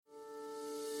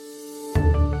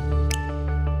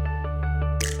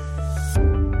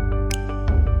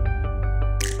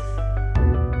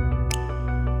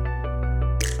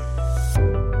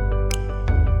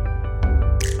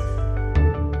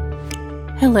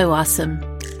Hello, awesome.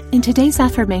 In today's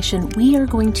affirmation, we are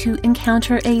going to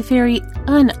encounter a very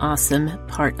unawesome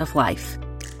part of life: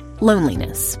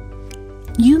 loneliness.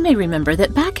 You may remember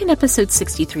that back in episode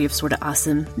 63 of Sorta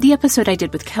Awesome, the episode I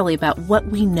did with Kelly about what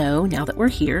we know now that we're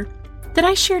here, that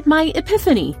I shared my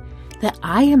epiphany that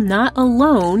I am not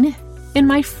alone in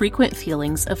my frequent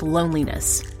feelings of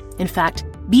loneliness. In fact,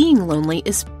 being lonely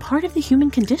is part of the human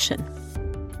condition.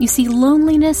 You see,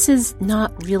 loneliness is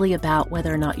not really about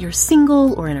whether or not you're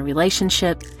single or in a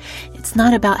relationship. It's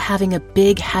not about having a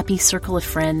big, happy circle of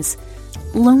friends.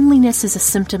 Loneliness is a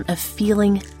symptom of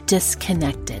feeling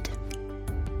disconnected.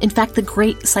 In fact, the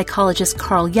great psychologist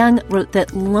Carl Jung wrote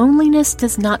that loneliness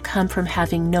does not come from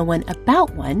having no one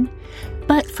about one,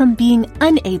 but from being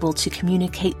unable to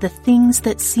communicate the things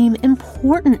that seem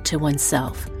important to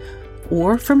oneself,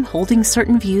 or from holding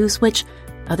certain views which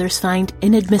others find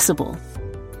inadmissible.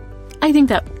 I think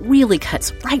that really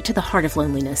cuts right to the heart of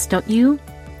loneliness, don't you?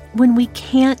 When we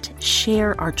can't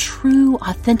share our true,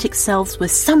 authentic selves with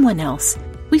someone else,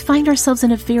 we find ourselves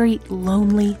in a very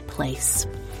lonely place.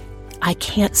 I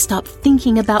can't stop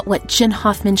thinking about what Jen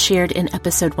Hoffman shared in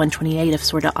episode 128 of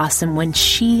Sorta Awesome when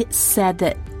she said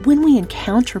that when we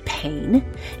encounter pain,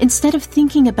 instead of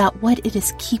thinking about what it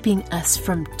is keeping us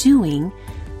from doing,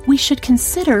 we should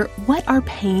consider what our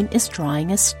pain is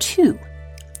drawing us to.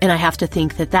 And I have to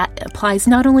think that that applies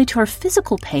not only to our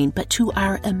physical pain, but to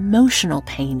our emotional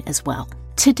pain as well.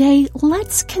 Today,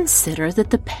 let's consider that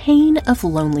the pain of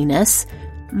loneliness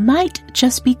might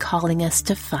just be calling us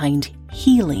to find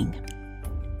healing.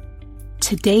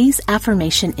 Today's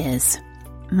affirmation is,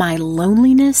 my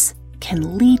loneliness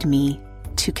can lead me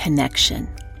to connection.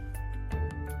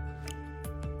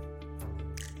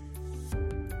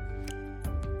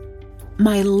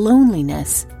 My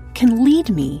loneliness can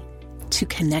lead me to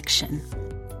connection.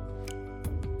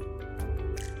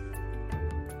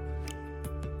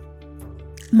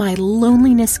 My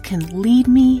loneliness can lead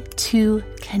me to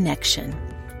connection.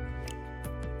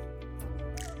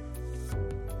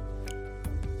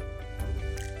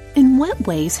 In what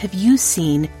ways have you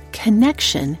seen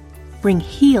connection bring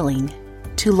healing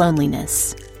to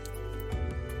loneliness?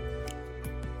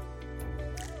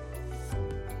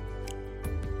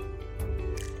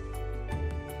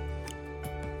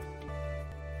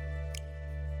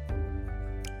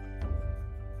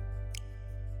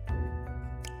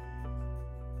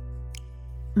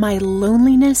 My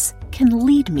loneliness can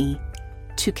lead me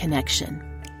to connection.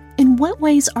 In what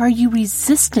ways are you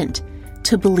resistant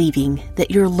to believing that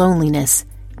your loneliness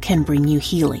can bring you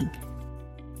healing?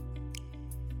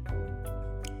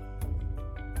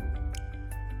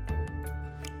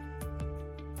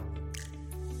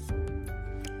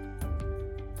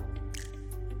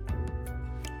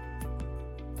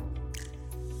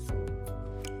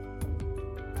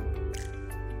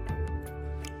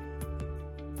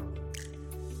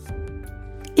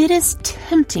 It is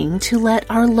tempting to let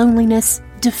our loneliness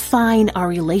define our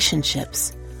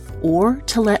relationships, or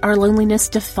to let our loneliness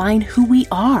define who we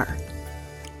are.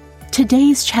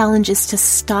 Today's challenge is to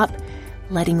stop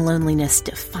letting loneliness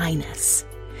define us.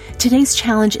 Today's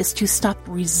challenge is to stop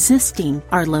resisting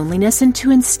our loneliness and to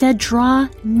instead draw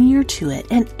near to it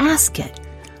and ask it,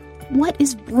 what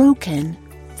is broken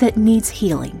that needs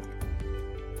healing?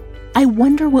 I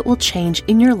wonder what will change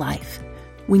in your life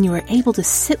when you are able to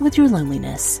sit with your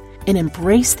loneliness and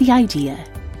embrace the idea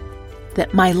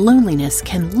that my loneliness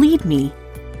can lead me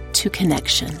to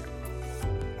connection.